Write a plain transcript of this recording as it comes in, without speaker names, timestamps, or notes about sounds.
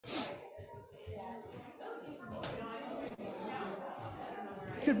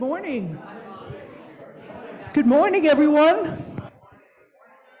Good morning. Good morning, everyone.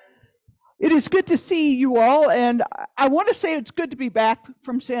 It is good to see you all, and I want to say it's good to be back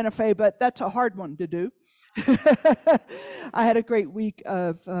from Santa Fe, but that's a hard one to do. I had a great week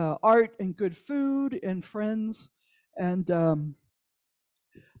of art and good food and friends and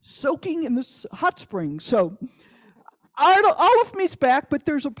soaking in this hot spring. So all of me's back, but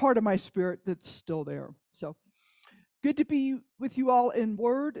there's a part of my spirit that's still there. So good to be with you all in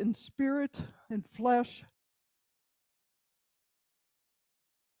word and spirit and flesh,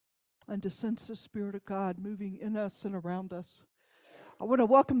 and to sense the Spirit of God moving in us and around us. I want to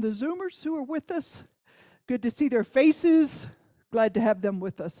welcome the Zoomers who are with us. Good to see their faces. Glad to have them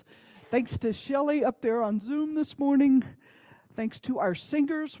with us. Thanks to Shelley up there on Zoom this morning. Thanks to our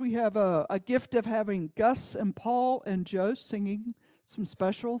singers. We have a gift of having Gus and Paul and Joe singing some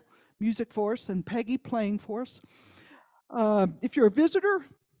special music for us, and Peggy playing for us. If you're a visitor,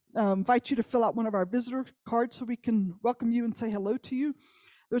 I invite you to fill out one of our visitor cards so we can welcome you and say hello to you.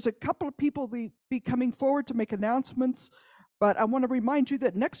 There's a couple of people be coming forward to make announcements, but I want to remind you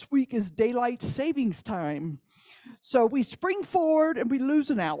that next week is daylight savings time. So we spring forward and we lose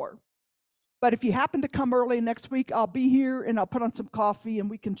an hour. But if you happen to come early next week, I'll be here and I'll put on some coffee and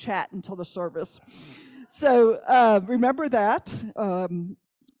we can chat until the service. So remember that.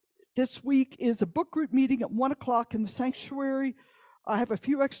 This week is a book group meeting at 1 o'clock in the sanctuary. I have a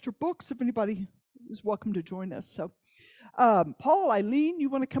few extra books if anybody is welcome to join us. So. Paul, Eileen, you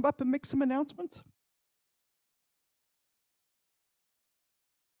want to come up and make some announcements?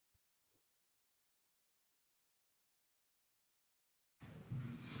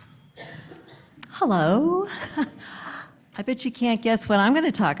 Hello. I bet you can't guess what I'm going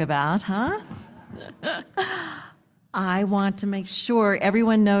to talk about, huh? I want to make sure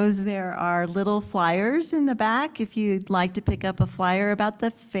everyone knows there are little flyers in the back if you'd like to pick up a flyer about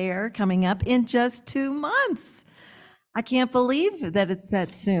the fair coming up in just 2 months. I can't believe that it's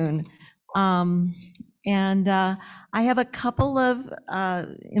that soon. I have a couple of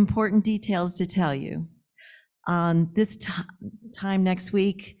important details to tell you. This time next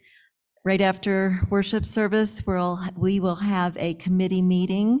week, right after worship service, we will have a committee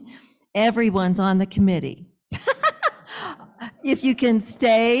meeting. Everyone's on the committee. If you can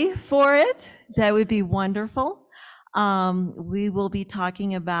stay for it, that would be wonderful. We will be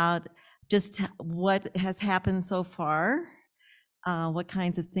talking about just what has happened so far, what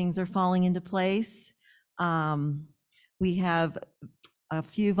kinds of things are falling into place. We have a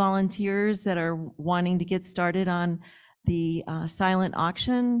few volunteers that are wanting to get started on the silent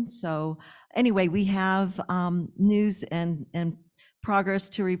auction. So anyway, we have news and progress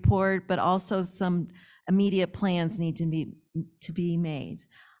to report, but also some immediate plans need to be made.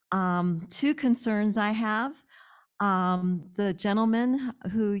 2 concerns I have. The gentleman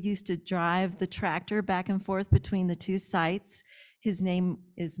who used to drive the tractor back and forth between the 2 sites, his name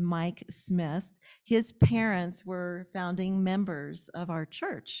is Mike Smith. His parents were founding members of our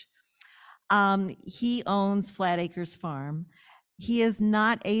church. He owns Flat Acres Farm. He is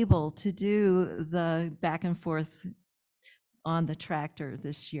not able to do the back and forth on the tractor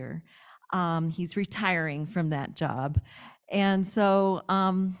this year. He's retiring from that job. And so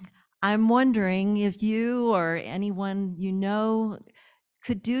I'm wondering if you or anyone you know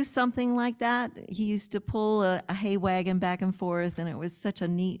could do something like that. He used to pull a hay wagon back and forth, and it was such a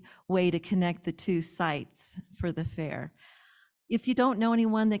neat way to connect the 2 sites for the fair. If you don't know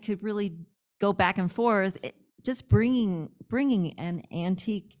anyone that could really go back and forth, just bringing an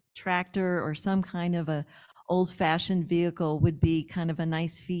antique tractor or some kind of a old-fashioned vehicle would be kind of a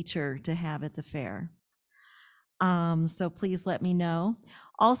nice feature to have at the fair. So please let me know.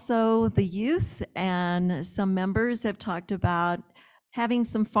 Also, the youth and some members have talked about having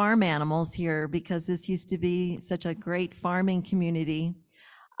some farm animals here because this used to be such a great farming community.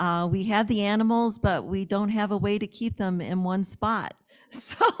 We have the animals, but we don't have a way to keep them in one spot.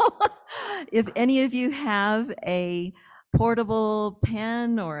 So if any of you have a portable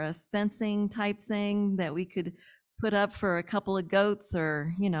pen or a fencing type thing that we could put up for a couple of goats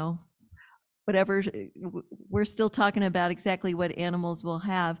or, whatever, we're still talking about exactly what animals we'll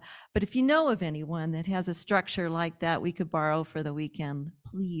have. But if you know of anyone that has a structure like that we could borrow for the weekend,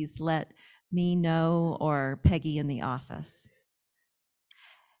 please let me know or Peggy in the office.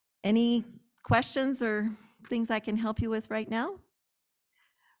 Any questions or things I can help you with right now?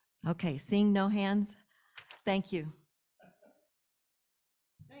 Okay, seeing no hands, thank you.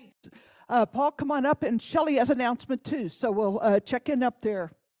 Thanks. Paul, come on up, and Shelley has an announcement too, so we'll check in up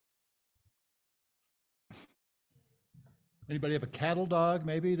there. Anybody have a cattle dog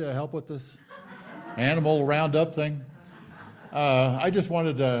maybe to help with this animal roundup thing? I just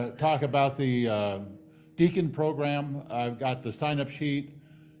wanted to talk about the Deacon program. I've got the sign-up sheet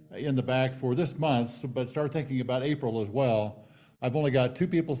in the back for this month, but start thinking about April as well. I've only got 2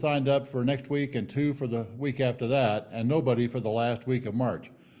 people signed up for next week and 2 for the week after that, and nobody for the last week of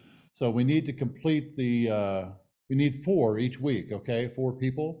March. So we need to complete we need 4 each week, okay? 4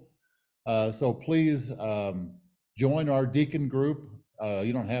 people. So please join our Deacon group.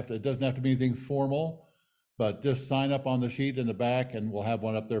 You don't have to, it doesn't have to be anything formal, but just sign up on the sheet in the back and we'll have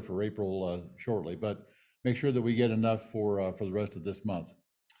one up there for April shortly. But make sure that we get enough for the rest of this month.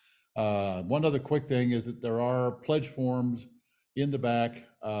 One other quick thing is that there are pledge forms in the back.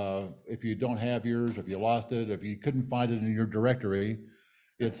 If you don't have yours, if you lost it, if you couldn't find it in your directory,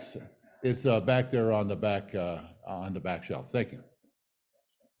 it's back there on the back shelf. Thank you.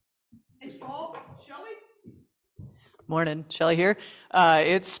 Thanks, Paul. Shelley? Morning, Shelley here.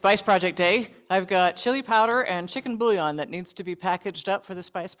 It's Spice Project Day. I've got chili powder and chicken bouillon that needs to be packaged up for the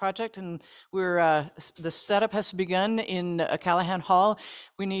Spice Project, and the setup has begun in Callahan Hall.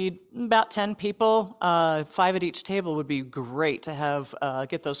 We need about 10 people. 5 at each table would be great to have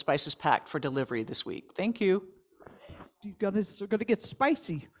get those spices packed for delivery this week. Thank you. You guys are going to get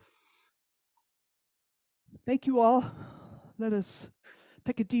spicy. Thank you all. Let us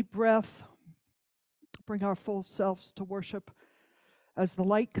take a deep breath. Bring our full selves to worship as the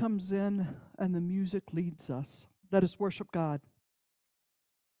light comes in and the music leads us. Let us worship God.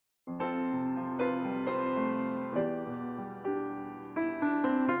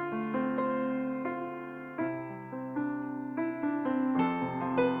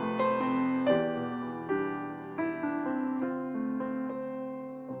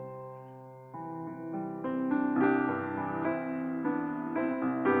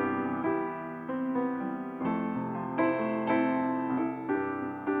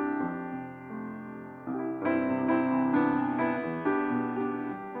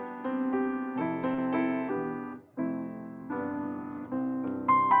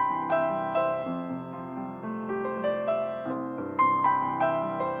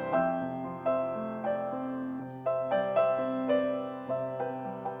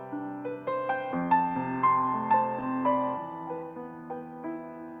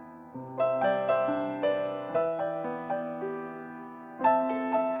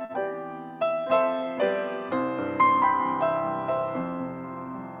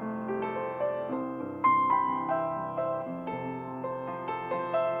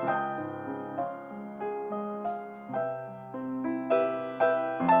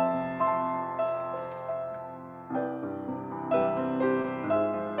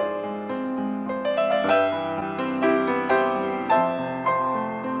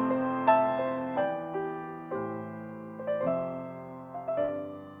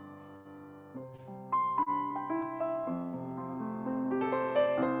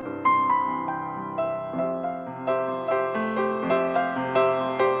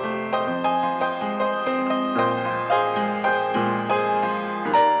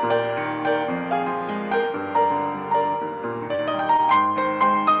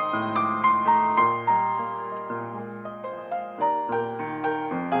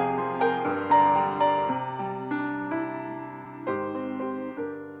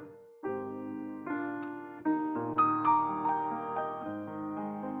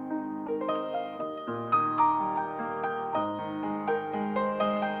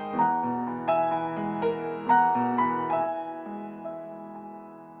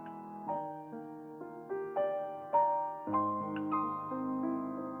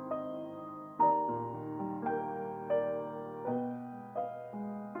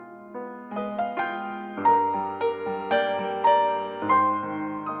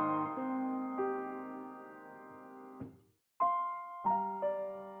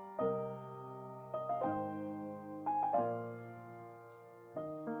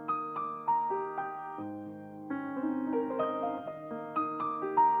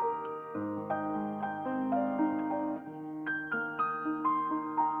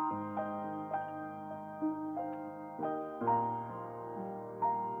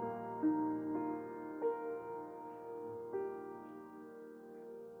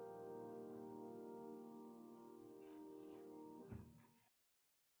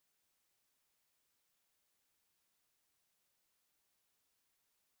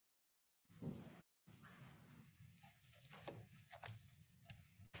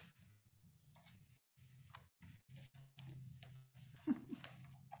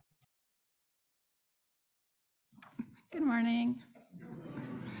 Good morning.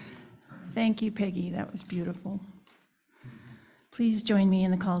 Thank you, Peggy. That was beautiful. Please join me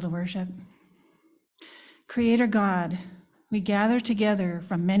in the call to worship. Creator God, We gather together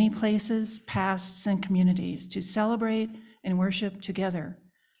from many places, pasts, and communities to celebrate and worship together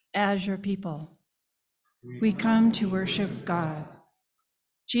as your people. We come to worship God.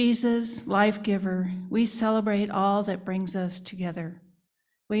 Jesus, life giver, we celebrate all that brings us together.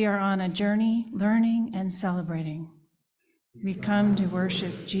 We are on a journey, learning and celebrating. We come to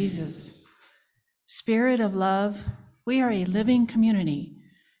worship Jesus. Spirit of love, we are a living community,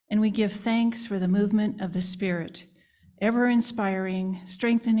 and we give thanks for the movement of the Spirit, ever inspiring,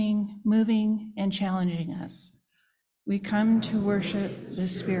 strengthening, moving, and challenging us. We come to worship the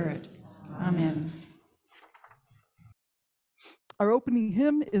Spirit. Amen. Our opening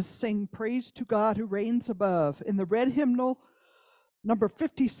hymn is Sing Praise to God Who Reigns Above in the red hymnal, number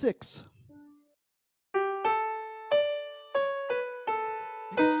 56.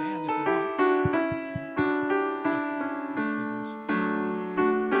 You can stand if you want.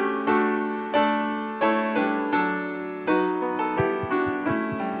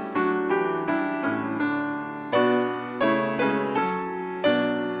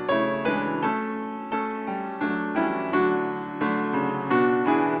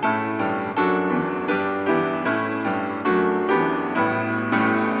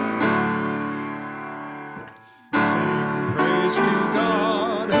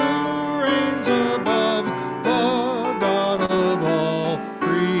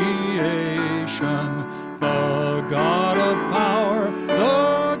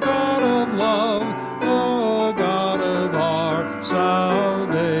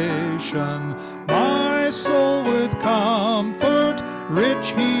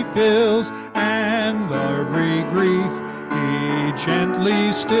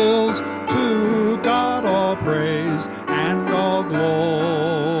 Gently stills, to God all praise and all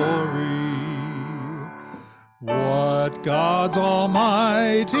glory. What God's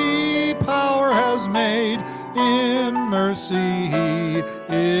almighty power has made, in mercy He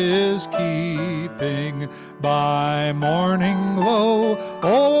is keeping. By morning glow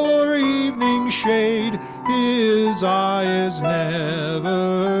or evening shade, His eye is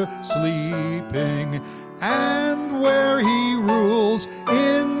never sleeping. And where He rules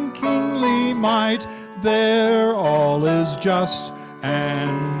in kingly might, there all is just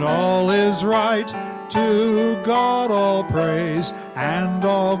and all is right. To God all praise and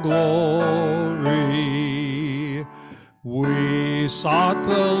all glory. We sought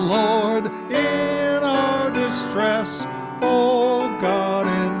the Lord in our distress. O God,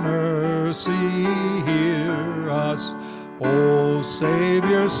 in mercy hear us. O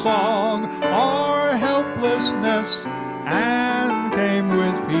Savior, song our helplessness, and came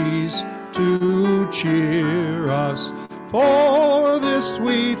with peace to cheer us. For this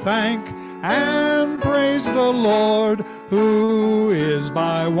we thank and praise the Lord, who is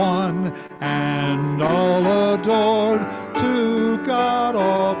by one and all adored. To God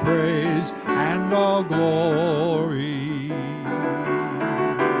all praise and all glory.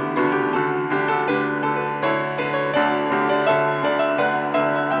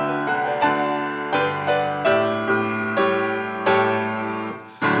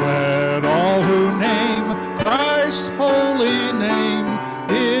 Holy name,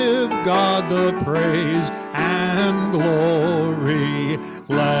 give God the praise and glory.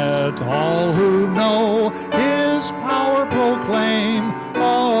 Let all who know His power proclaim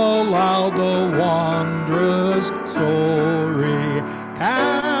aloud the wondrous story.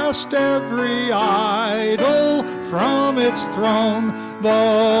 Cast every idol from its throne.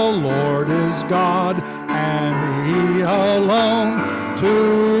 The Lord is God, and He alone.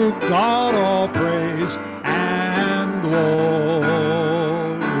 To God all praise and glory.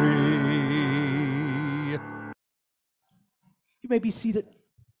 You may be seated.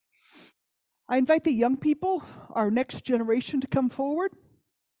 I invite the young people, our next generation, to come forward.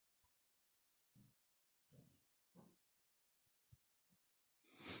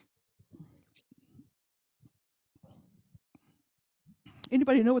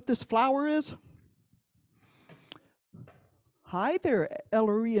 Anybody know what this flower is? Hi there,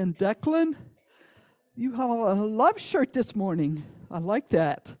 Ellery and Declan. You have a love shirt this morning. I like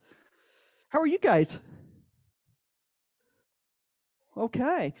that. How are you guys?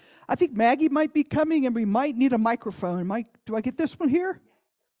 Okay. I think Maggie might be coming, and we might need a microphone. Do I get this one here?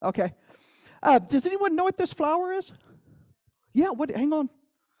 Okay. Does anyone know what this flower is? Yeah, hang on.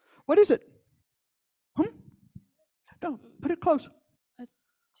 What is it? No, put it close.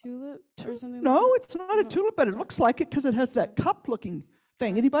 Tulip or something? No, it's not a tulip, but it looks like it because it has that cup-looking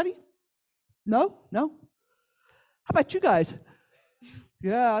thing. Anybody? No? How about you guys?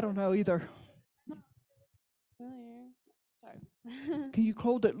 Yeah, I don't know either. Familiar. Sorry. Can you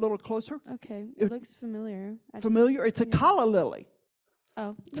hold it a little closer? Okay, It- it looks familiar. Familiar? It's a yeah. calla lily.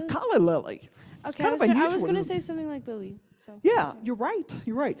 Oh, It's a lily. calla lily. Okay, kind I of was gonna unusual. say something like lily. So Yeah, okay. you're right.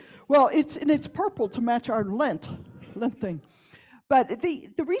 You're right. Well, it's purple to match our Lent thing. But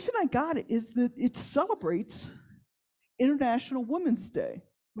the reason I got it is that it celebrates International Women's Day,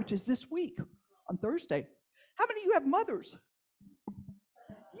 which is this week on Thursday. How many of you have mothers?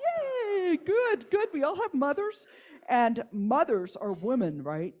 Yay! Good, good. We all have mothers, and mothers are women,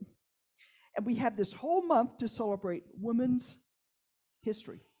 right? And we have this whole month to celebrate women's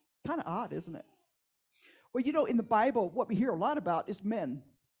history. Kind of odd, isn't it? Well, you know, in the Bible, what we hear a lot about is men,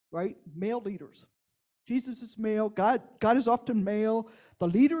 right? Male leaders. Jesus is male. God is often male. The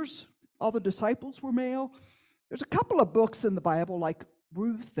leaders, all the disciples were male. There's a couple of books in the Bible like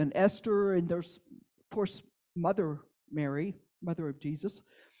Ruth and Esther, and there's, of course, Mother Mary, mother of Jesus.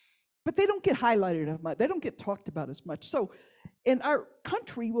 But they don't get highlighted as much. They don't get talked about as much. So in our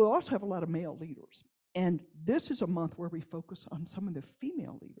country, we'll also have a lot of male leaders. And this is a month where we focus on some of the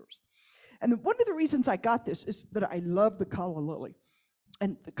female leaders. And one of the reasons I got this is that I love the calla lily.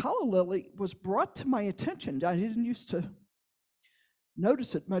 And the calla lily was brought to my attention. I didn't used to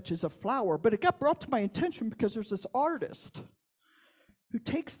notice it much as a flower, but it got brought to my attention because there's this artist who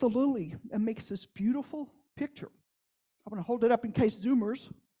takes the lily and makes this beautiful picture. I'm going to hold it up in case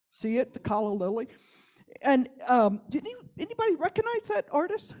Zoomers see it, the calla lily. And did anybody recognize that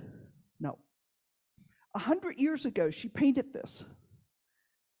artist? No. 100 years ago, she painted this.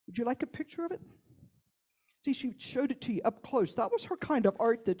 Would you like a picture of it? See, she showed it to you up close. That was her kind of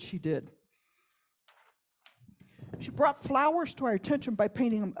art that she did. She brought flowers to our attention by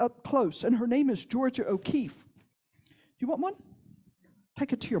painting them up close, and her name is Georgia O'Keeffe. Do you want one?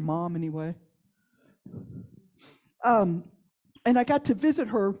 Take it to your mom anyway. And I got to visit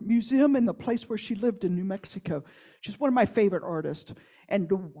her museum in the place where she lived in New Mexico. She's one of my favorite artists. And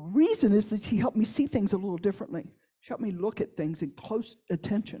the reason is that she helped me see things a little differently. She helped me look at things in close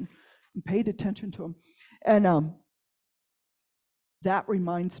attention and paid attention to them. And that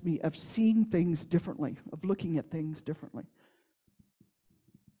reminds me of seeing things differently, of looking at things differently.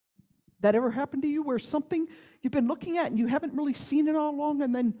 That ever happened to you where something you've been looking at and you haven't really seen it all along,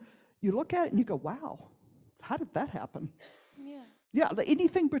 and then you look at it and you go, wow, how did that happen? Yeah. Yeah,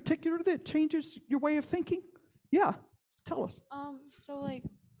 anything particular that changes your way of thinking? Yeah, tell us. So like,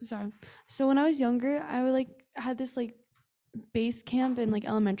 sorry. So when I was younger, I would had this base camp in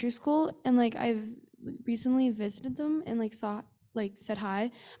elementary school, and I've recently visited them and said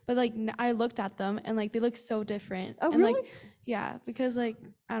hi, but I looked at them and they look so different. Oh, and really? Yeah, because I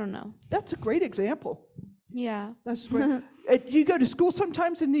don't know. That's a great example. Yeah. That's great. Do you go to school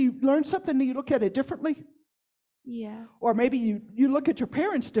sometimes and you learn something and you look at it differently? Yeah. Or maybe you look at your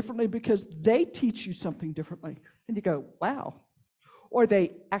parents differently because they teach you something differently. And you go, wow. Or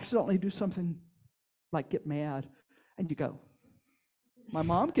they accidentally do something like get mad. And you go, my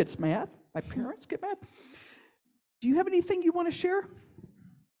mom gets mad. My parents get mad. Do you have anything you want to share?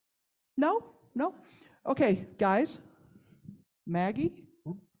 No? No? Okay, guys. Maggie?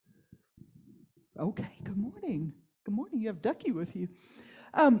 Okay, good morning. Good morning. You have Ducky with you.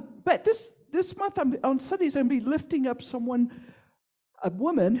 But this month on Sundays, I'm going to be lifting up a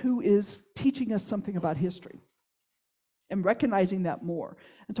woman who is teaching us something about history and recognizing that more.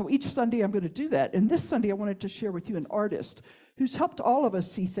 And so each Sunday I'm going to do that. And this Sunday I wanted to share with you an artist who's helped all of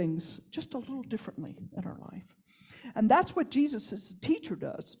us see things just a little differently in our life. And that's what Jesus as a teacher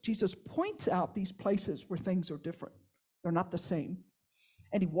does. Jesus points out these places where things are different. They're not the same.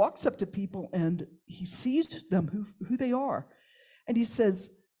 And he walks up to people and he sees them who they are. And he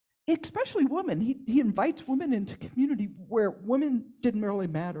says, especially women, he invites women into community where women didn't really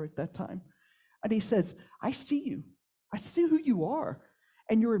matter at that time. And he says, I see you. I see who you are.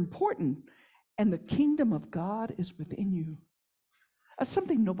 And you're important. And the kingdom of God is within you. That's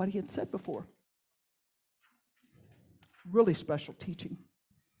something nobody had said before. Really special teaching.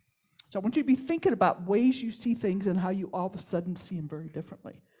 So I want you to be thinking about ways you see things and how you all of a sudden see them very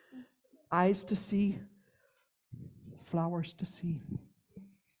differently. Eyes to see, flowers to see,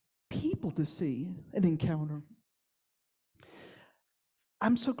 people to see and encounter.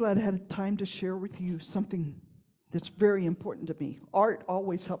 I'm so glad I had time to share with you something that's very important to me. Art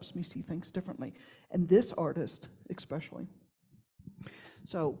always helps me see things differently, and this artist especially.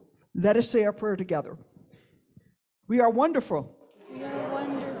 So let us say our prayer together. We are wonderful. We are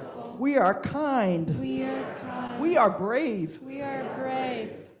wonderful. We are kind. We are kind. We are brave. We are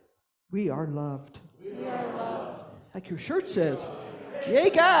brave. We are loved. We are loved. Like your shirt says. Yay,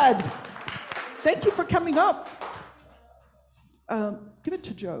 God. Thank you for coming up. Give it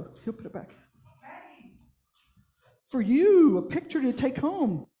to Joe. He'll put it back. for you, a picture to take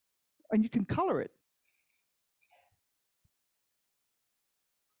home, and you can color it.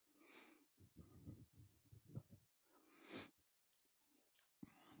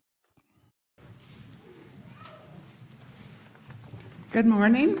 Good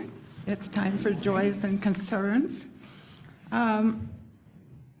morning. It's time for Joys and Concerns.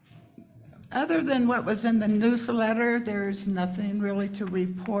 Other than what was in the newsletter, there's nothing really to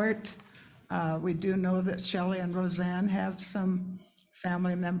report. We do know that Shelley and Roseanne have some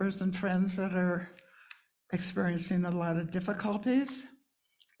family members and friends that are experiencing a lot of difficulties.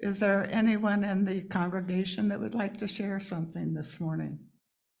 Is there anyone in the congregation that would like to share something this morning?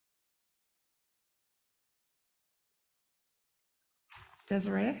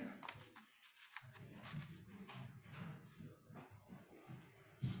 Desiree?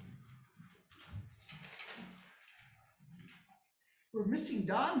 We're missing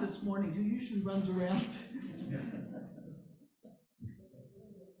Don this morning, who usually runs around.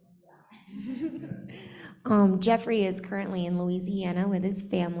 Jeffrey is currently in Louisiana with his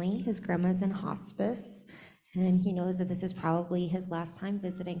family. His grandma's in hospice, and he knows that this is probably his last time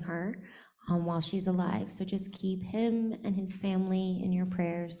visiting her while she's alive. So just keep him and his family in your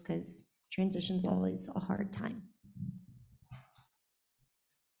prayers, because transition's always a hard time.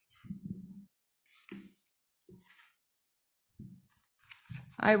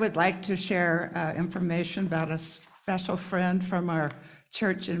 I would like to share information about a special friend from our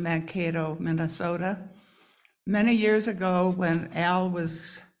church in Mankato, Minnesota. Many years ago, when Al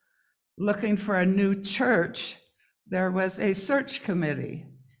was looking for a new church, there was a search committee.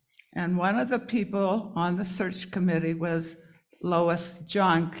 And one of the people on the search committee was Lois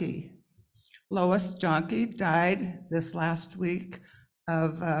Johnke. Lois Johnke died this last week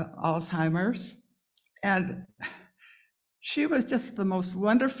of Alzheimer's. And she was just the most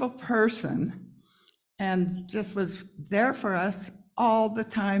wonderful person and just was there for us all the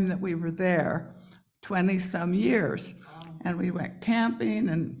time that we were there, 20-some years. And we went camping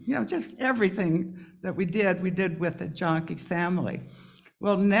and, just everything that we did with the Johnke family.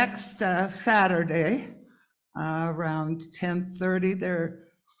 Well, next Saturday, around 10:30, they're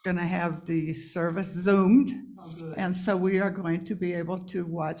going to have the service Zoomed. And so we are going to be able to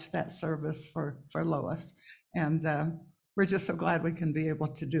watch that service for Lois. And we're just so glad we can be able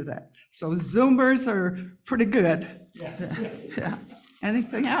to do that. So Zoomers are pretty good. Yeah.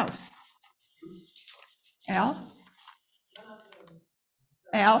 Anything else? Al?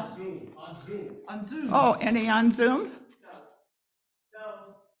 Al? On Zoom. Oh, any on Zoom?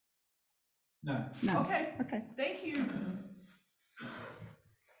 No. No. Okay, thank you.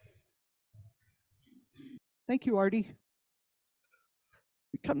 Thank you, Artie.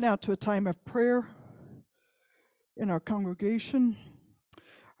 We come now to a time of prayer in our congregation.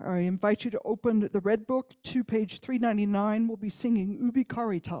 I invite you to open the Red Book to page 399. We'll be singing Ubi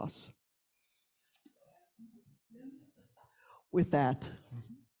Caritas. With that.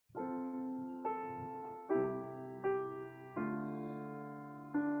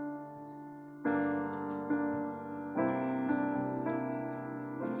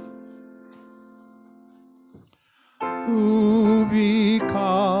 Ubi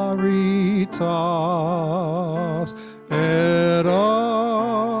caritas et amor.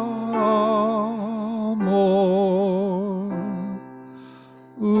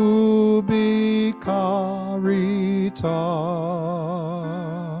 Ubi caritas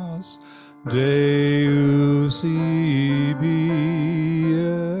Deus ibi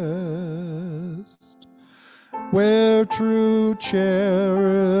est, where true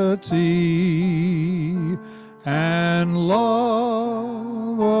charity and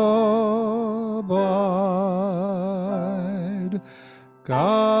love abide.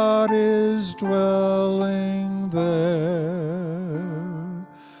 God is dwelling there.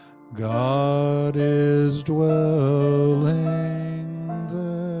 God is dwelling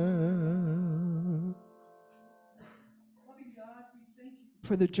there.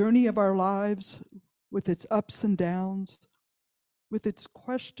 For the journey of our lives, with its ups and downs, with its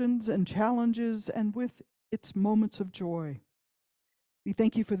questions and challenges, and with its moments of joy. We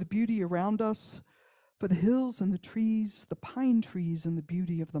thank you for the beauty around us, for the hills and the trees, the pine trees and the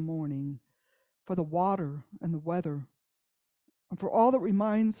beauty of the morning, for the water and the weather, and for all that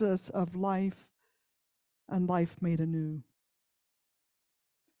reminds us of life and life made anew.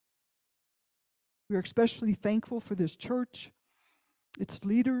 We are especially thankful for this church, its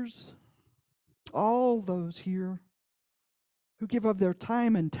leaders, all those here who give of their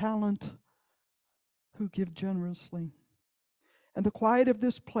time and talent, who give generously. In the quiet of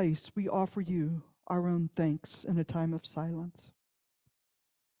this place, we offer you our own thanks in a time of silence.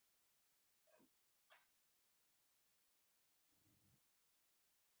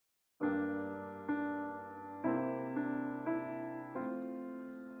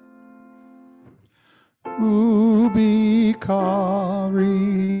 ubi caritas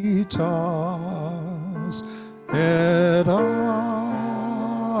et amor,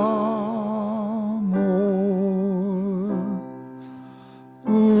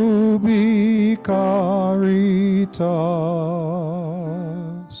 ubi caritas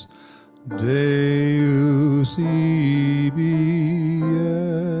Deus ibi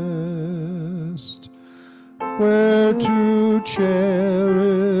est, where true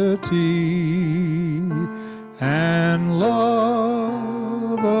charity and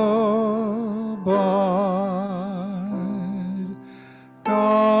love abide.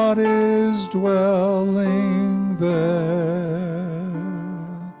 God is dwelling there.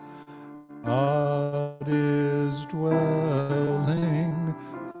 God is dwelling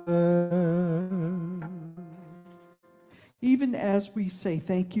there. Even as we say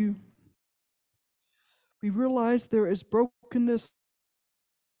thank you, we realize there is brokenness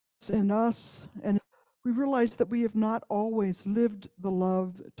in us, and we realize that we have not always lived the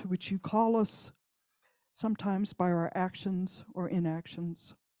love to which you call us, sometimes by our actions or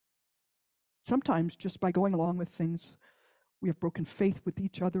inactions. Sometimes just by going along with things, we have broken faith with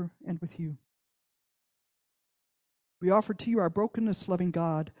each other and with you. We offer to you our brokenness, loving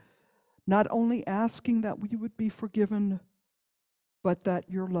God, not only asking that we would be forgiven, but that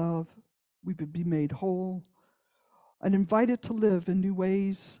your love, we would be made whole and invited to live in new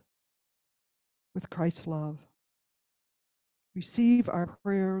ways with Christ's love. Receive our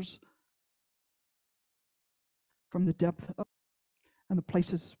prayers from the depth of and the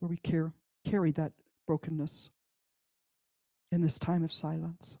places where we carry that brokenness in this time of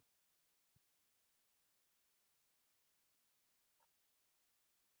silence.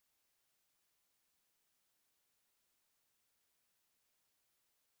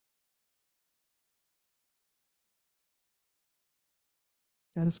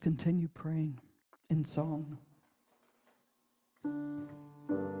 Let us continue praying in song.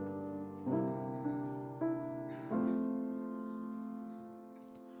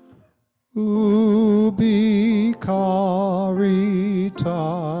 Ubi caritas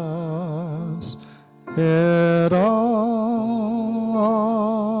et amor,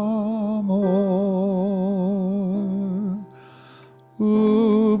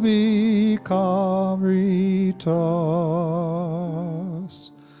 ubi caritas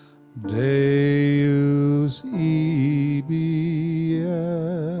Deus ibi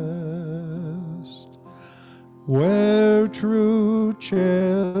est, where true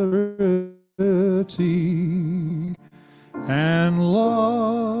charity and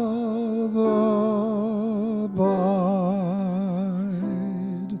love abide.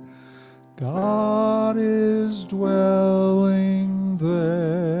 God is dwelling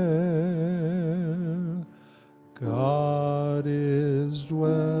there. God is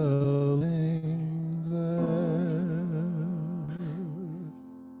dwelling there.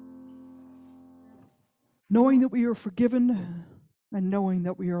 Knowing that we are forgiven and knowing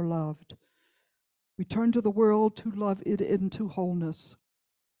that we are loved, we turn to the world to love it into wholeness.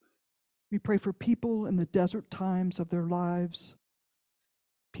 We pray for people in the desert times of their lives,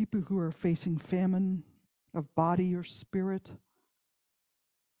 people who are facing famine of body or spirit,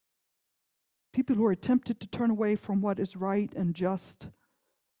 people who are tempted to turn away from what is right and just.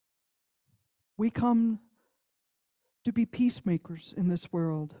 We come to be peacemakers in this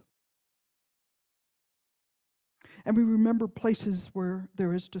world. And we remember places where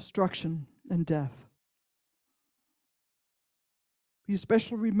there is destruction and death. We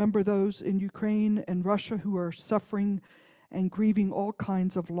especially remember those in Ukraine and Russia who are suffering and grieving all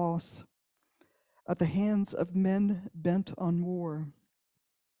kinds of loss at the hands of men bent on war.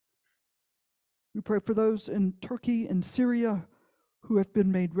 We pray for those in Turkey and Syria who have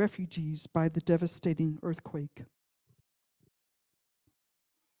been made refugees by the devastating earthquake.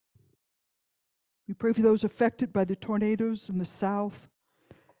 We pray for those affected by the tornadoes in the south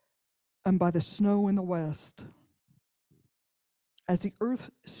and by the snow in the west. As the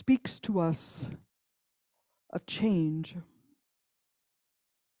earth speaks to us of change,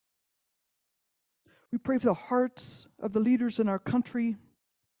 we pray for the hearts of the leaders in our country.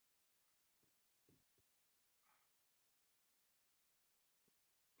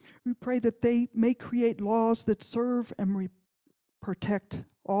 We pray that they may create laws that serve and protect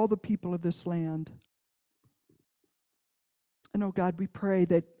all the people of this land. And oh God, we pray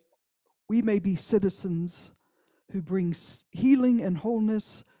that we may be citizens who bring healing and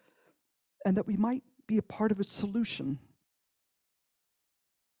wholeness, and that we might be a part of a solution,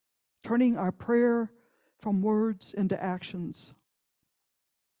 turning our prayer from words into actions.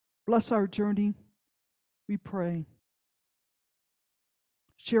 Bless our journey, we pray.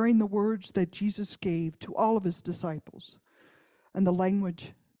 sharing the words that Jesus gave to all of his disciples and the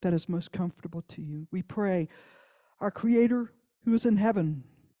language that is most comfortable to you. We pray, our Creator who is in heaven,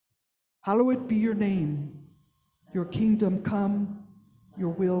 hallowed be your name. Your kingdom come, your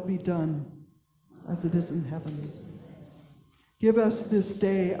will be done, as it is in heaven. Give us this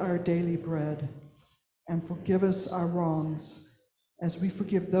day our daily bread, and forgive us our wrongs, as we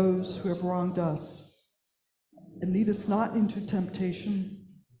forgive those who have wronged us. And lead us not into temptation,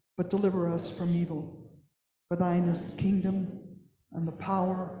 but deliver us from evil. For thine is the kingdom, and the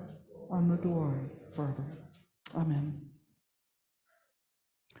power, and the glory forever. Amen.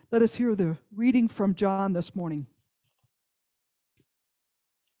 Let us hear the reading from John this morning.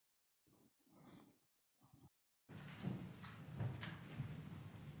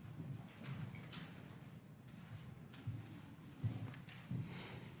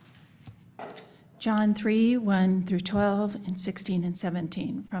 John 3, 1 through 12, and 16 and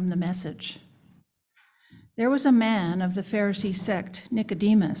 17 from the Message. There was a man of the Pharisee sect,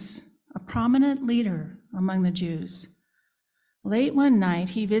 Nicodemus, a prominent leader among the Jews. Late one night,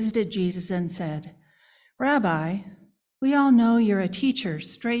 he visited Jesus and said, "Rabbi, we all know you're a teacher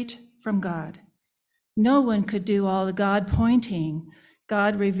straight from God. No one could do all the God-pointing,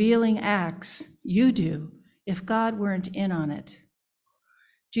 God-revealing acts you do if God weren't in on it."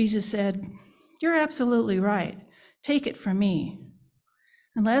 Jesus said, "You're absolutely right. Take it from me.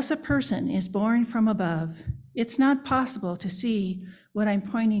 Unless a person is born from above, it's not possible to see what I'm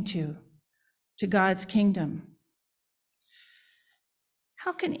pointing to God's kingdom."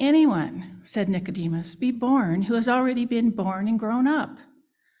 "How can anyone," said Nicodemus, "be born who has already been born and grown up?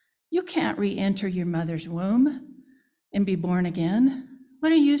 You can't re-enter your mother's womb and be born again.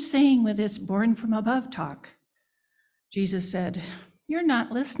 What are you saying with this born from above talk?" Jesus said, "You're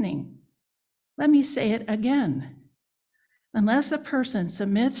not listening. Let me say it again. Unless a person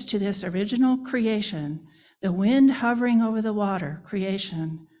submits to this original creation, the wind hovering over the water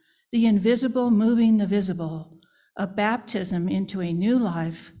creation, the invisible moving the visible, a baptism into a new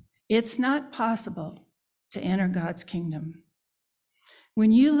life, it's not possible to enter God's kingdom.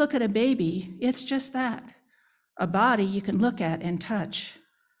 When you look at a baby, it's just that, a body you can look at and touch.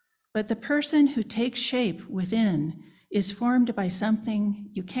 But the person who takes shape within is formed by something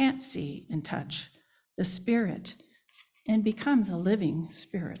you can't see and touch, the Spirit, and becomes a living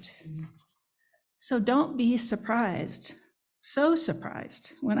spirit. So don't be surprised, so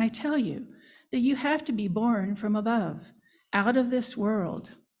surprised, when I tell you that you have to be born from above, out of this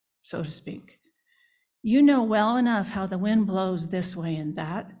world, so to speak. You know well enough how the wind blows this way and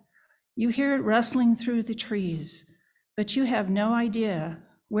that. You hear it rustling through the trees, but you have no idea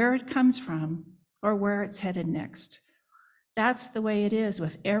where it comes from or where it's headed next. That's the way it is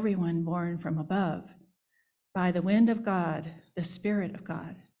with everyone born from above, by the wind of God, the Spirit of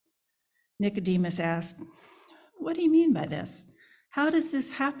God. Nicodemus asked, "What do you mean by this? How does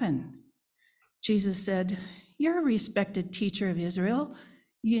this happen?" Jesus said, "You're a respected teacher of Israel,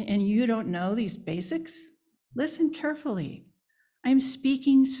 and you don't know these basics? Listen carefully. I'm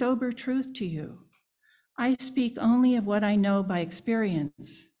speaking sober truth to you. I speak only of what I know by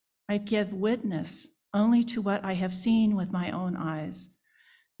experience. I give witness only to what I have seen with my own eyes.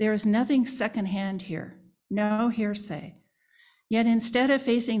 There is nothing secondhand here, no hearsay. Yet instead of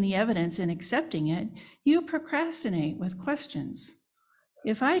facing the evidence and accepting it, you procrastinate with questions.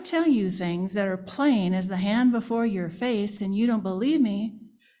 If I tell you things that are plain as the hand before your face and you don't believe me,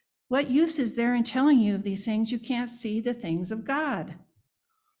 what use is there in telling you of these things you can't see the things of God?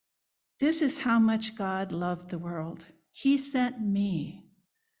 This is how much God loved the world. He sent me,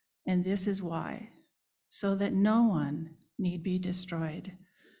 and this is why, so that no one need be destroyed.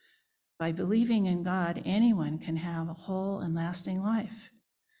 By believing in God, anyone can have a whole and lasting life.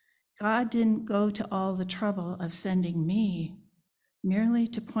 God didn't go to all the trouble of sending me merely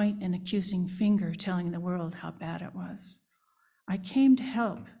to point an accusing finger telling the world how bad it was. I came to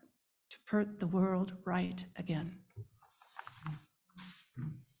help to put the world right again."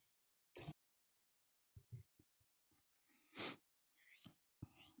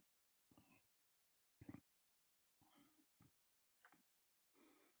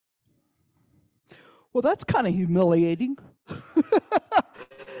 Well, that's kind of humiliating.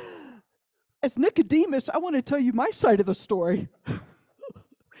 As Nicodemus, I want to tell you my side of the story.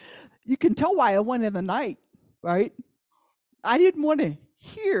 You can tell why I went in the night, right? I didn't want anyone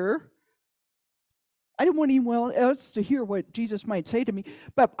else to hear what Jesus might say to me,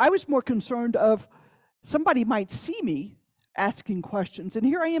 but I was more concerned of somebody might see me asking questions, and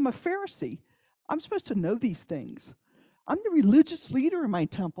here I am, a Pharisee. I'm supposed to know these things. I'm the religious leader in my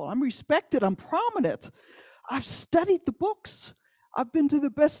temple. I'm respected. I'm prominent. I've studied the books. I've been to the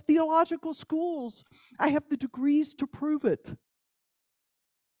best theological schools. I have the degrees to prove it.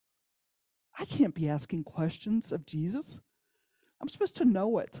 I can't be asking questions of Jesus. I'm supposed to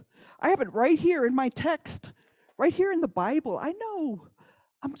know it. I have it right here in my text, right here in the Bible. I know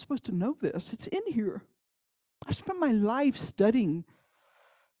I'm supposed to know this. It's in here. I've spent my life studying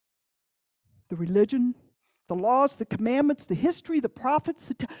the religion, the laws, the commandments, the history, the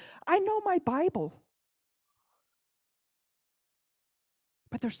prophets. I know my Bible.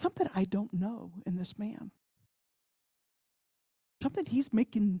 But there's something I don't know in this man. Something he's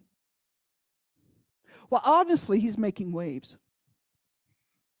making. Well, honestly, he's making waves.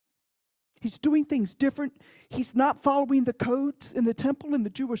 He's doing things different. He's not following the codes in the temple and the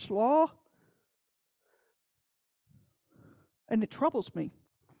Jewish law. And it troubles me.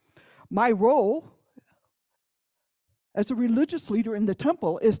 My role as a religious leader in the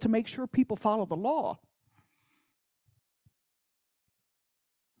temple is to make sure people follow the law.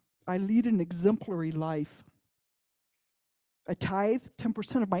 I lead an exemplary life. I tithe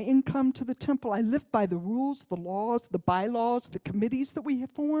 10% of my income to the temple. I live by the rules, the laws, the bylaws, the committees that we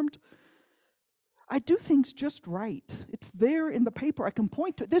have formed. I do things just right. It's there in the paper. I can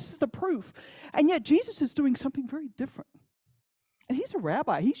point to it. This is the proof. And yet Jesus is doing something very different. And he's a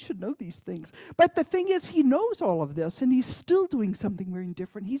rabbi. He should know these things. But the thing is, he knows all of this, and he's still doing something very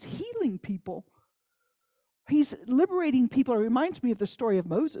different. He's healing people. He's liberating people. It reminds me of the story of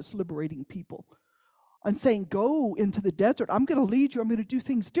Moses liberating people and saying, go into the desert. I'm going to lead you. I'm going to do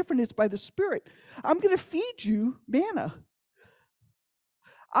things different. It's by the Spirit. I'm going to feed you manna.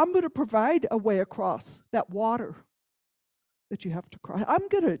 I'm going to provide a way across that water that you have to cross. I'm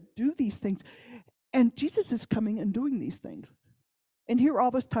going to do these things. And Jesus is coming and doing these things. And here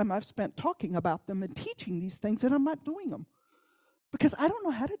all this time I've spent talking about them and teaching these things, and I'm not doing them because I don't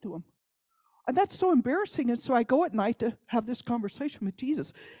know how to do them. And that's so embarrassing. And so I go at night to have this conversation with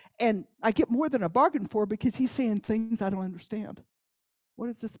Jesus. And I get more than a bargain for because he's saying things I don't understand. What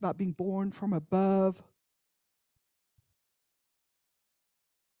is this about being born from above?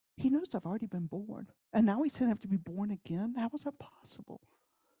 He knows I've already been born. And now he's saying I have to be born again? How is that possible?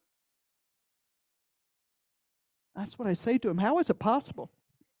 That's what I say to him. How is it possible?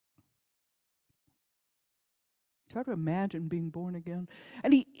 Try to imagine being born again.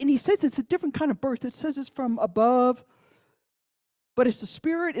 And he says it's a different kind of birth. It says it's from above, but it's the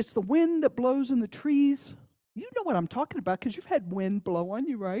Spirit, it's the wind that blows in the trees. You know what I'm talking about because you've had wind blow on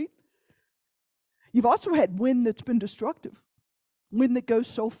you, right? You've also had wind that's been destructive. Wind that goes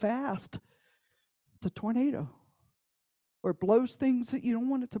so fast. It's a tornado. Or it blows things that you don't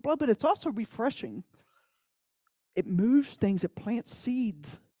want it to blow, but it's also refreshing. It moves things, it plants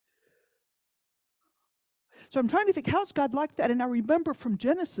seeds. So I'm trying to think, how's God like that? And I remember from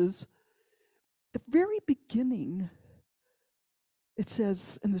Genesis, the very beginning, it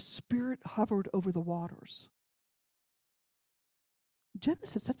says, and the Spirit hovered over the waters.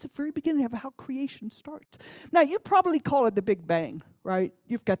 Genesis, that's the very beginning of how creation starts. Now, you probably call it the Big Bang, right?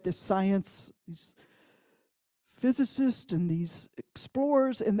 You've got this science, these physicists and these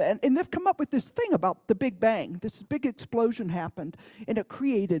explorers, and they've come up with this thing about the Big Bang. This big explosion happened, and it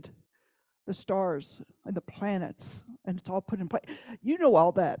created the stars and the planets, and it's all put in place. You know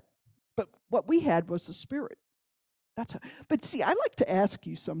all that, but what we had was the Spirit. That's how. But see, I like to ask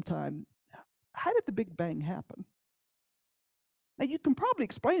you sometime, how did the Big Bang happen? Now, you can probably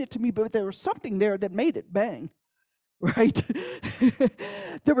explain it to me, but there was something there that made it bang, right?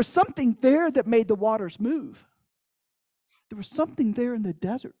 There was something there that made the waters move. There was something there in the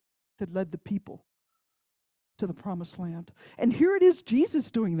desert that led the people to the promised land. And here it is, Jesus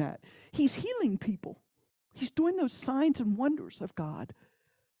doing that. He's healing people. He's doing those signs and wonders of God.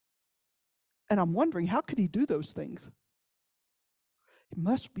 And I'm wondering, how could he do those things? It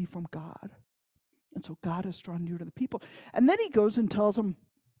must be from God. And so God is drawn near to the people. And then he goes and tells them,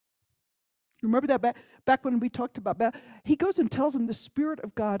 remember that back when we talked about that? He goes and tells them the Spirit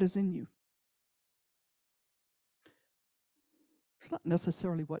of God is in you. It's not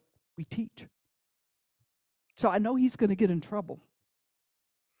necessarily what we teach. So I know he's going to get in trouble.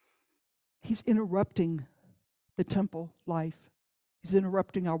 He's interrupting the temple life. He's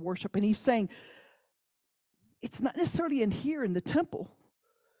interrupting our worship. And he's saying, it's not necessarily in here in the temple,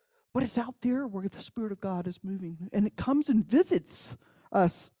 but it's out there where the Spirit of God is moving. And it comes and visits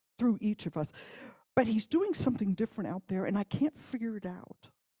us through each of us. But he's doing something different out there, and I can't figure it out.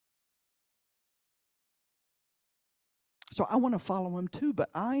 So I want to follow him too, but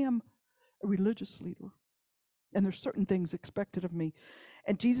I am a religious leader. And there's certain things expected of me.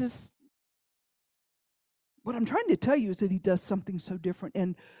 And Jesus, what I'm trying to tell you is that he does something so different.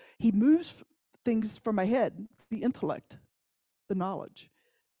 And he moves things from my head, the intellect, the knowledge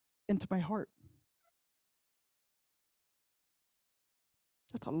into my heart.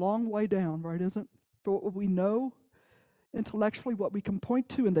 That's a long way down, right, isn't it? For what we know intellectually, what we can point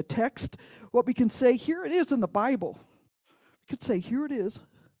to in the text, what we can say, here it is in the Bible. We could say, here it is.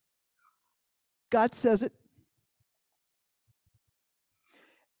 God says it.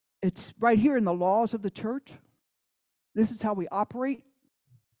 It's right here in the laws of the church. This is how we operate.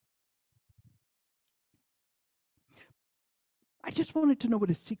 I just wanted to know what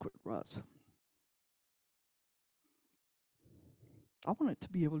his secret was. I wanted to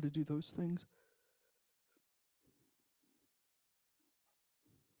be able to do those things.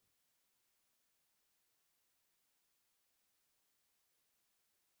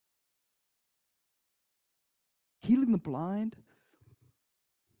 Healing the blind,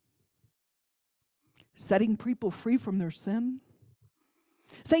 setting people free from their sin,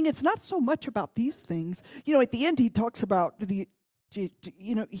 saying it's not so much about these things. You know, at the end he talks about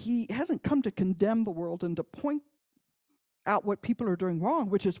he hasn't come to condemn the world and to point out what people are doing wrong,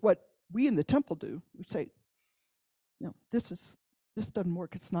 which is what we in the temple do. We say, no, this doesn't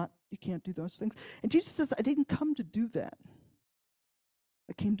work. It's not, you can't do those things. And Jesus says, I didn't come to do that.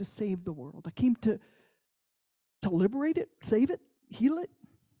 I came to save the world. I came to liberate it, save it, heal it,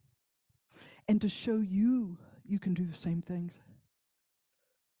 and to show you can do the same things.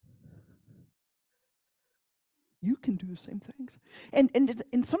 You can do the same things.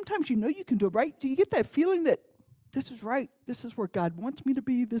 And sometimes you know you can do it, right? Do you get that feeling that this is right? This is where God wants me to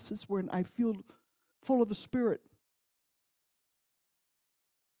be. This is where I feel full of the Spirit.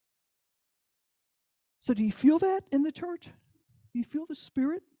 So do you feel that in the church? Do you feel the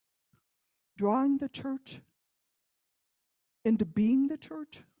Spirit drawing the church into being the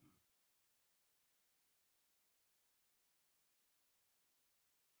church?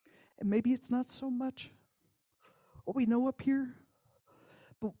 And maybe it's not so much what we know up here,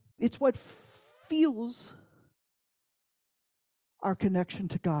 but it's what feels our connection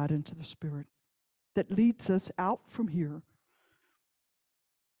to God and to the Spirit that leads us out from here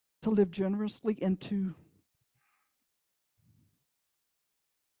to live generously and to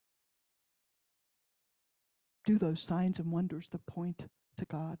do those signs and wonders that point to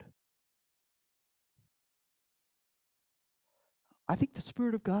God. I think the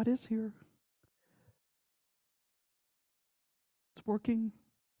Spirit of God is here. It's working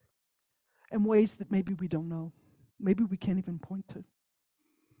in ways that maybe we don't know. Maybe we can't even point to.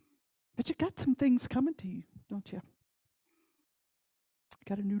 But you got some things coming to you, don't you? You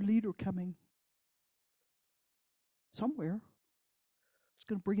got a new leader coming somewhere. It's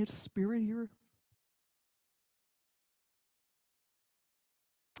going to bring its Spirit here.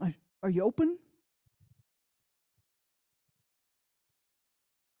 Are you open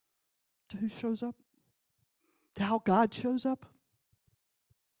to who shows up? To how God shows up?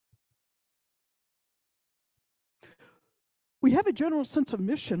 We have a general sense of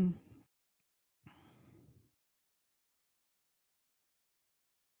mission.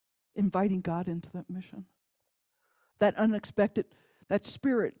 Inviting God into that mission. That unexpected, that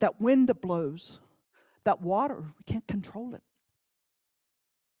Spirit, that wind that blows, that water, we can't control it.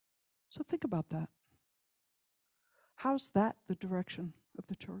 So think about that. How's that the direction of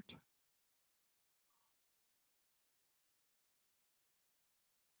the church?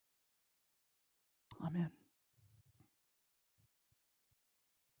 Amen.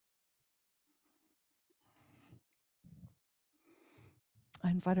 I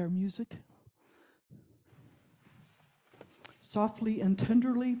invite our music. Softly and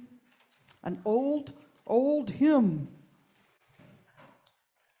tenderly, an old, old hymn.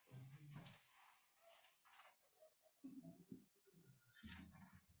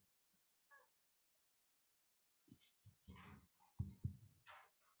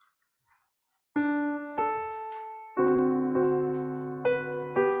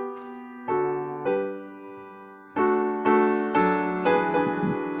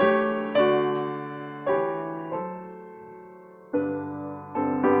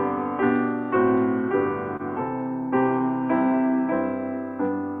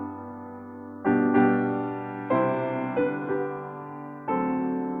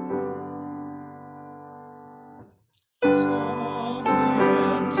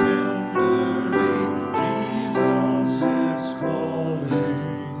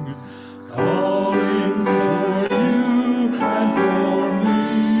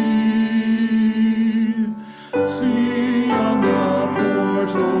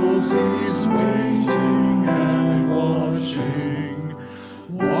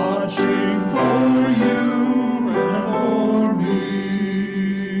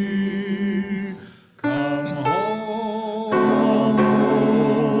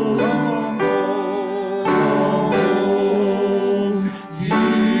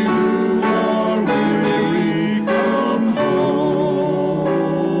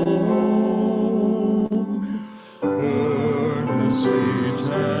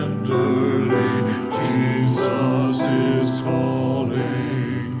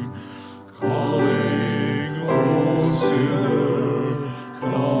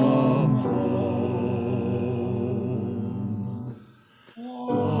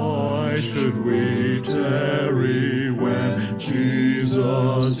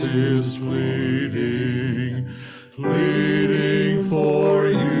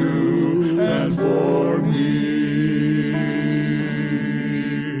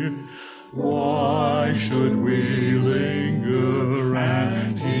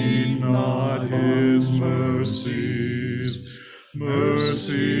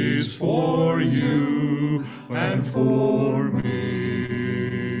 peace for you and for me.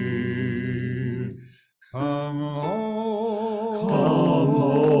 Come home, come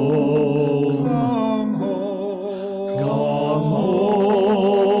home, come home, come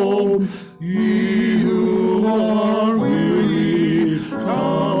home. Ye who are weary,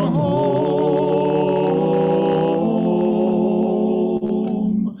 come home.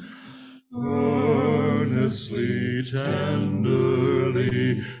 Earnestly,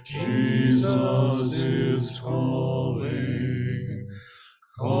 tenderly, Jesus is calling,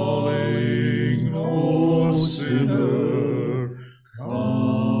 calling, O sinner,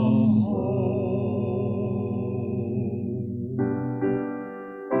 come home.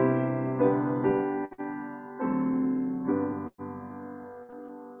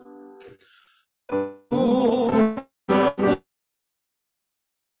 Oh,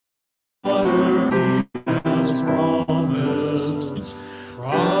 Father, He has promised,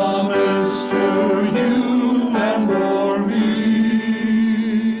 promised to you and for me.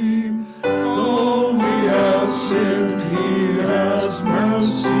 Though we have sinned, He has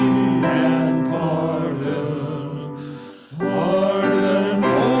mercy and pardon, pardon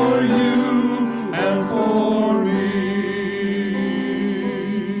for you and for me.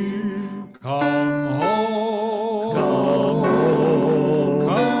 Come home, come home,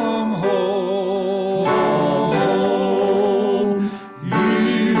 come home.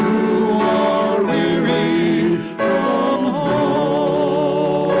 Ye who are weary, come home.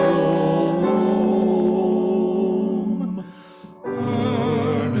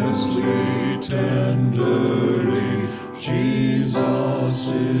 Earnestly, tenderly, Jesus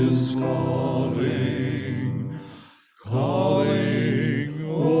is calling, calling,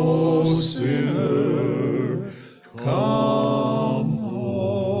 O sinner, come home.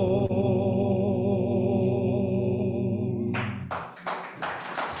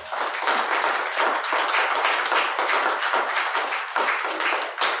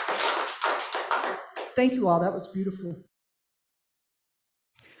 Thank you all. That was beautiful.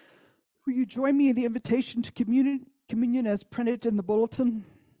 Will you join me in the invitation to communion as printed in the bulletin?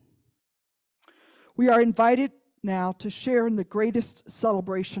 We are invited now to share in the greatest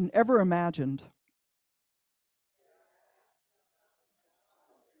celebration ever imagined.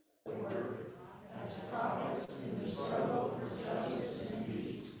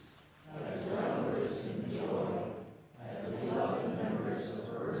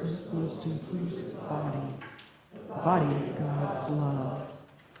 Most inclusive body, the body of God's love.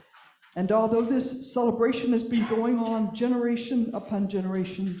 And although this celebration has been going on generation upon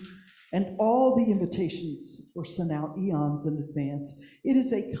generation, and all the invitations were sent out eons in advance, it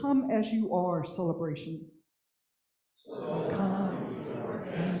is a come as you are celebration. So come,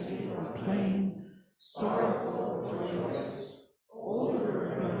 empty and plain, sorrowful, joyous,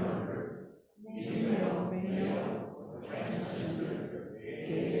 older and younger, female, male, transgender,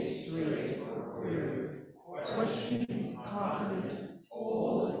 gay, straight, or queer, questioning, confident,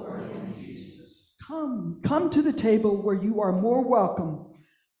 old or disease. Come to the table where you are more welcome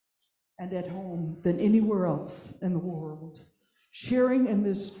and at home than anywhere else in the world, sharing in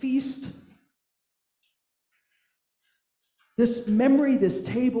this feast, this memory, this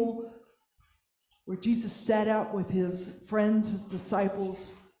table where Jesus sat out with his friends, his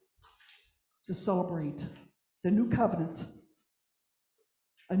disciples, to celebrate the new covenant,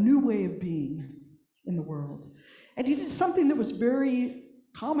 a new way of being in the world. And he did something that was very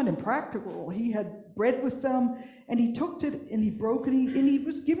common and practical. He had bread with them, and he took it and he broke it, and he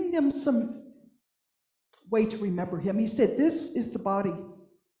was giving them some way to remember him. He said, "This is the body,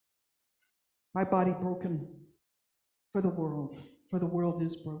 my body broken for the world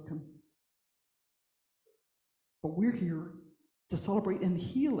is broken. But we're here to celebrate and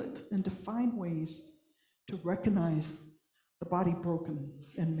heal it and to find ways to recognize the body broken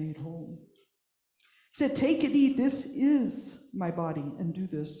and made whole." He said, "Take and eat, this is my body, and do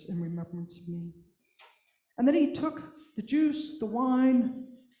this in remembrance of me." And then he took the juice, the wine,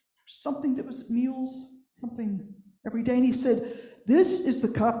 something that was meals, something every day, and he said, "This is the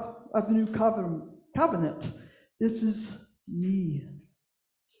cup of the new covenant. This is me,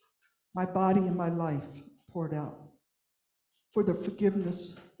 my body and my life poured out for the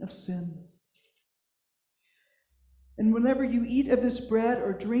forgiveness of sin." And whenever you eat of this bread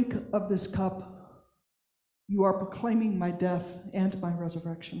or drink of this cup, you are proclaiming my death and my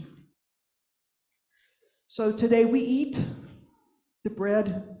resurrection. So today we eat the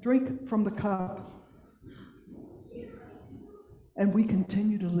bread, drink from the cup, and we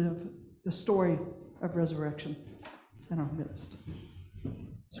continue to live the story of resurrection in our midst.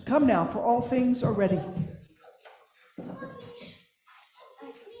 So come now, for all things are ready.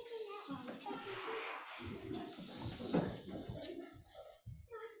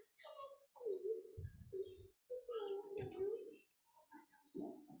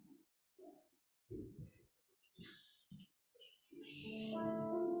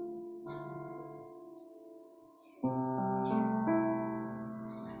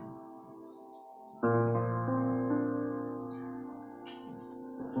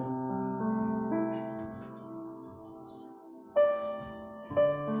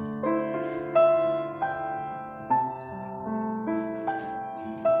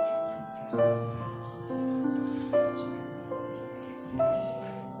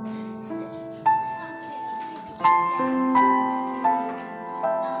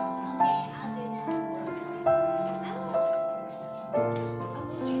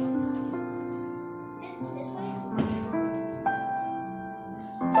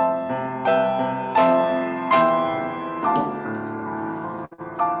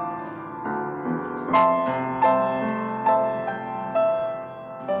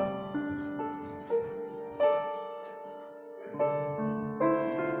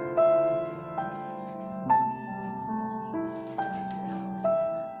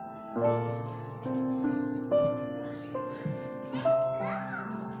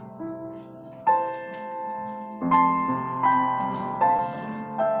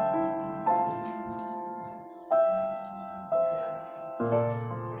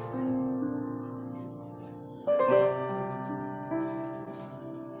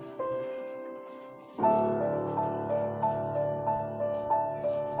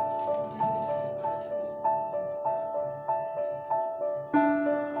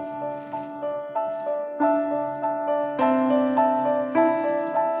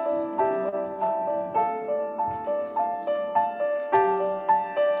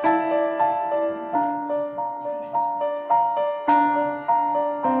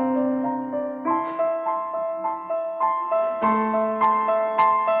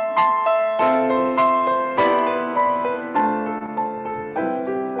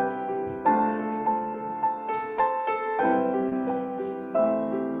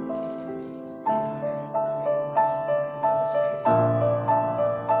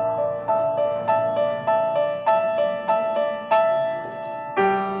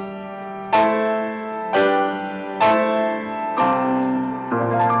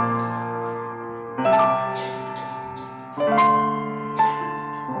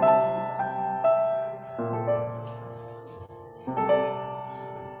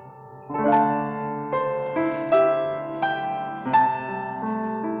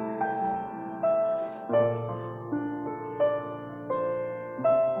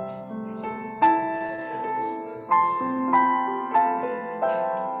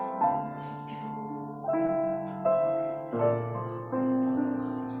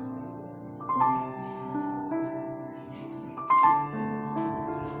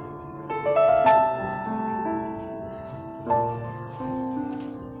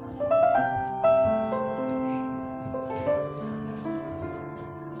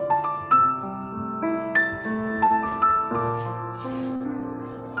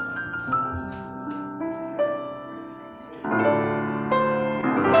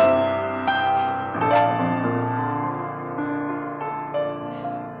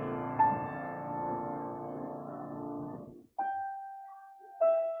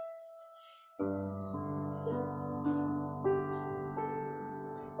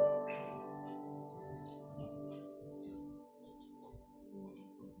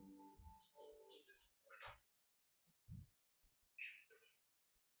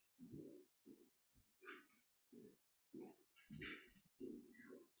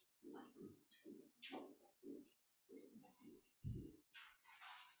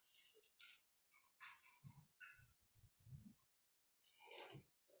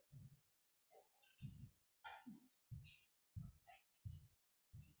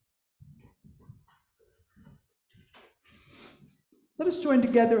 Let us join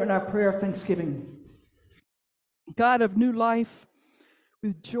together in our prayer of thanksgiving. God of new life,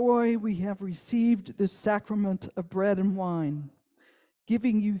 with joy we have received this sacrament of bread and wine,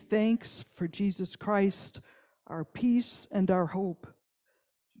 giving you thanks for Jesus Christ, our peace and our hope.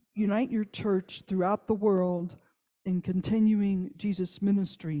 Unite your church throughout the world in continuing Jesus'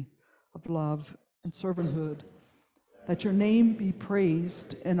 ministry of love and servanthood. Let your name be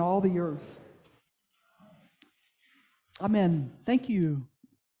praised in all the earth. Amen. Thank you.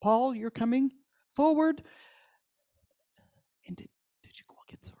 Paul, you're coming forward. And did you go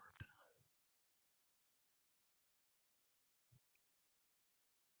get served?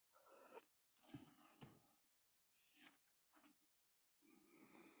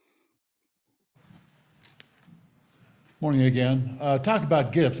 Morning again. Talk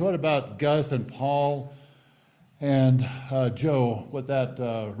about gifts. What about Gus and Paul and Joe with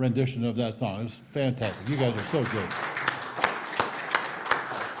that rendition of that song? It was fantastic. You guys are so good.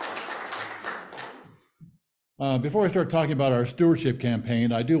 Before I start talking about our stewardship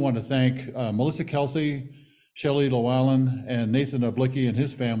campaign, I do want to thank Melissa Kelsey, Shelley Llewellyn, and Nathan Oblicki and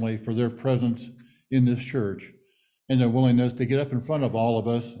his family for their presence in this church and their willingness to get up in front of all of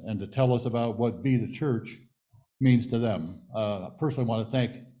us and to tell us about what Be the Church means to them. I personally want to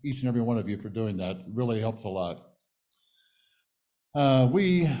thank each and every one of you for doing that. It really helps a lot.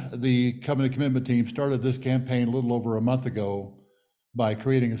 We, the Covenant Commitment Team, started this campaign a little over a month ago by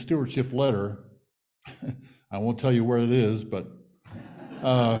creating a stewardship letter. I won't tell you where it is, but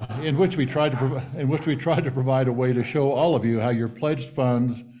in which we tried to provide a way to show all of you how your pledged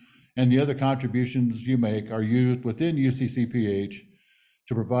funds and the other contributions you make are used within UCCPH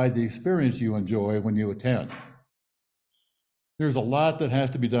to provide the experience you enjoy when you attend. There's a lot that has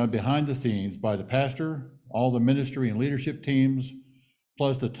to be done behind the scenes by the pastor, all the ministry and leadership teams,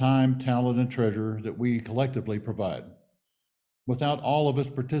 plus the time, talent, and treasure that we collectively provide. Without all of us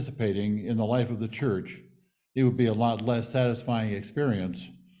participating in the life of the church, it would be a lot less satisfying experience,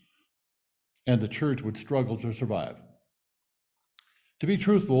 and the church would struggle to survive. To be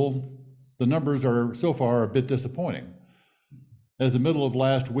truthful, the numbers are so far a bit disappointing. As the middle of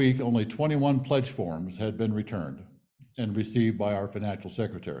last week, only 21 pledge forms had been returned and received by our financial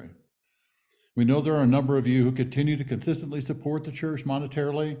secretary. We know there are a number of you who continue to consistently support the church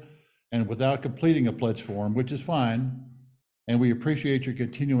monetarily and without completing a pledge form, which is fine, and we appreciate your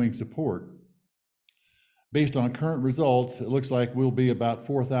continuing support. Based on current results, it looks like we'll be about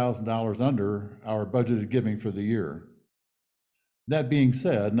 $4,000 under our budgeted giving for the year. That being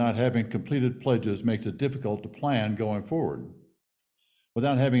said, not having completed pledges makes it difficult to plan going forward.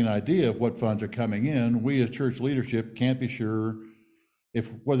 Without having an idea of what funds are coming in, we as church leadership can't be sure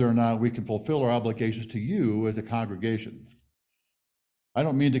whether or not we can fulfill our obligations to you as a congregation. I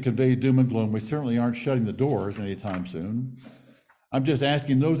don't mean to convey doom and gloom. We certainly aren't shutting the doors anytime soon. I'm just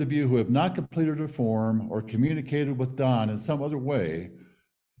asking those of you who have not completed a form or communicated with Don in some other way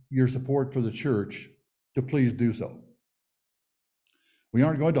your support for the church to please do so. We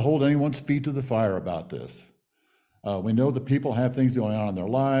aren't going to hold anyone's feet to the fire about this. We know that people have things going on in their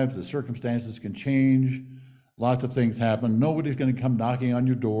lives, the circumstances can change, lots of things happen. Nobody's going to come knocking on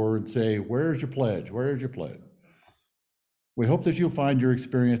your door and say, "Where's your pledge? Where's your pledge?" We hope that you'll find your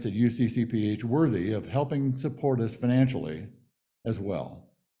experience at UCCPH worthy of helping support us financially as well,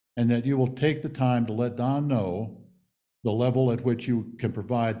 and that you will take the time to let Don know the level at which you can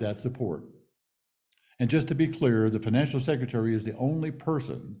provide that support. And just to be clear, the financial secretary is the only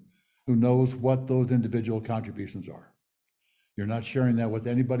person who knows what those individual contributions are. You're not sharing that with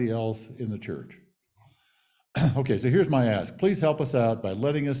anybody else in the church. Okay, so here's my ask. Please help us out by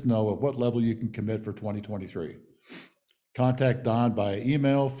letting us know at what level you can commit for 2023. Contact Don by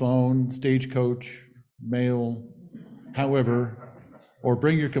email, phone, stagecoach, mail, however, or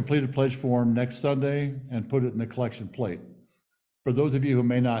bring your completed pledge form next Sunday and put it in the collection plate. For those of you who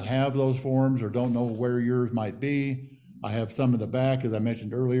may not have those forms or don't know where yours might be, I have some in the back, as I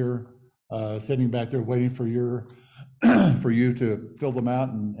mentioned earlier, sitting back there waiting for for you to fill them out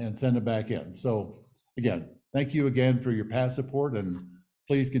and send them back in. So again, thank you again for your past support, and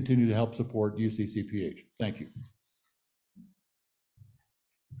please continue to help support UCCPH. Thank you.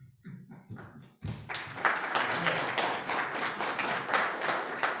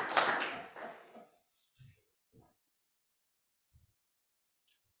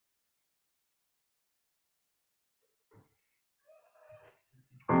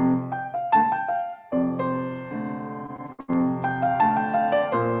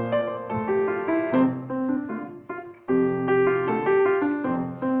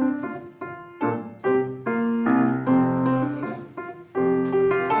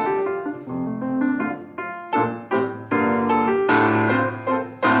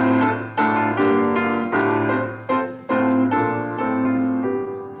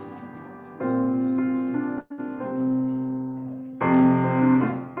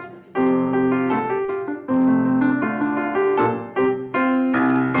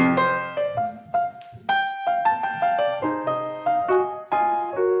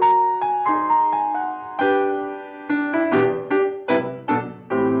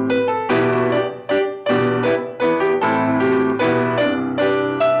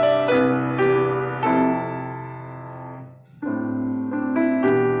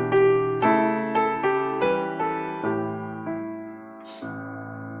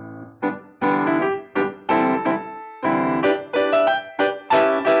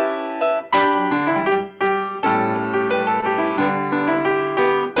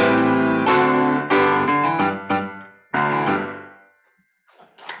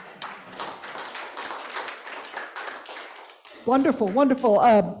 Wonderful,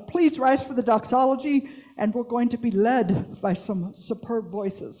 wonderful. Please rise for the doxology, and we're going to be led by some superb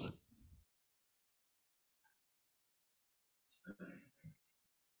voices.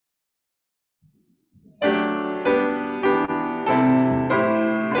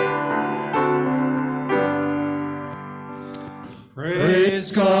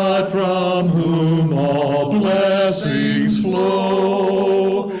 Praise God, from whom all blessings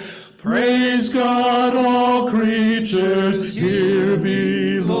flow. Praise God, all creatures here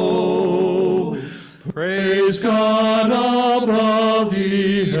below. Praise God above,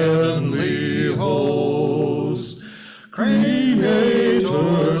 ye heavenly hosts.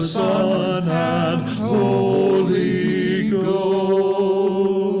 Creator, Son, and Holy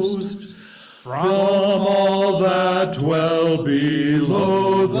Ghost. From all that dwell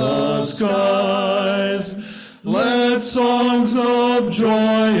below the skies, let songs of joy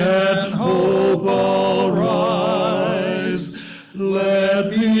and hope arise,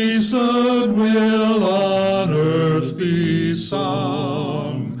 let peace and will on earth be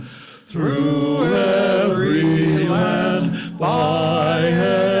sung through every land, by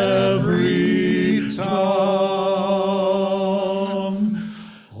every tongue.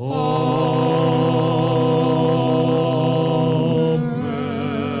 Amen.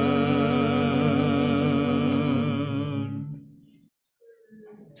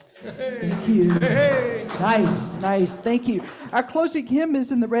 Thank you. Nice, nice. Thank you. Our closing hymn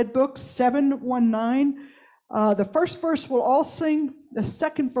is in the Red Book, 719. The first verse we'll all sing. The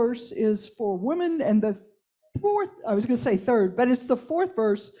second verse is for women, and the fourth, I was going to say third, but it's the fourth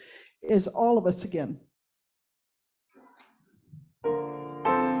verse is all of us again.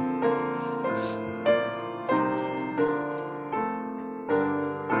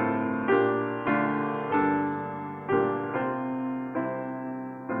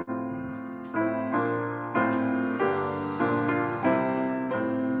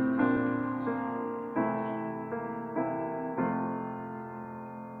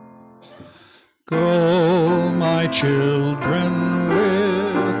 Go, my children,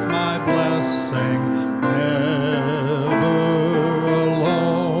 with my blessing, never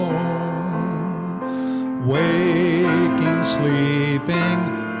alone. Waking, sleeping,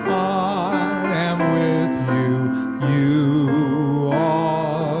 I am with you. You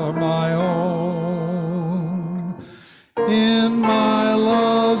are my own. In my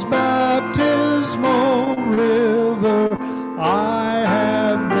love's baptismal river, I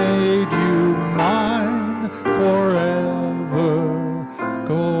have made you mine forever.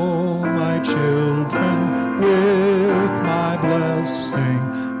 Go, my children, with my blessing,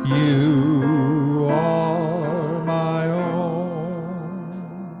 you are my own.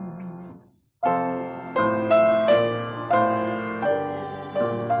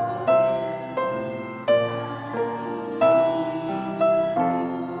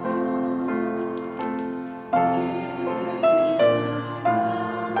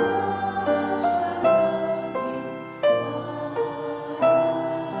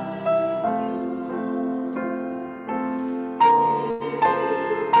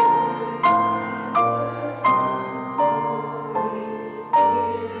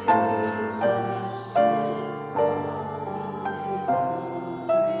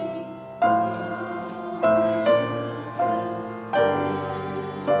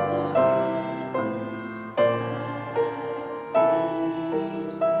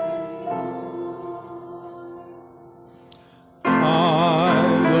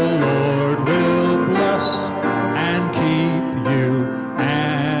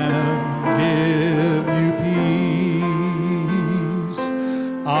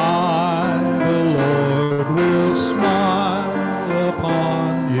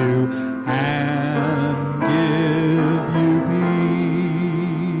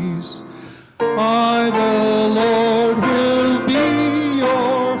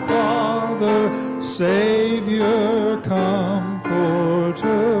 Savior, Comforter,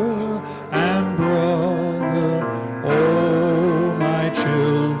 and Brother. Oh, my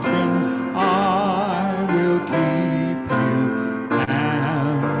children, I will keep you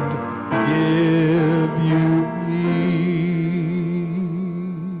and give you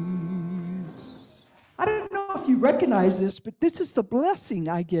peace. I don't know if you recognize this, but this is the blessing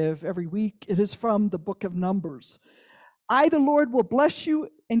I give every week. It is from the book of Numbers. I, the Lord, will bless you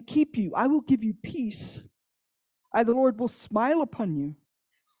and keep you. I will give you peace. I, the Lord, will smile upon you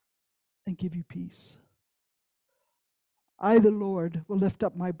and give you peace. I, the Lord, will lift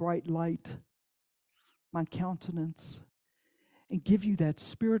up my bright light, my countenance, and give you that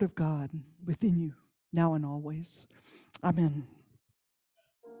Spirit of God within you, now and always. Amen.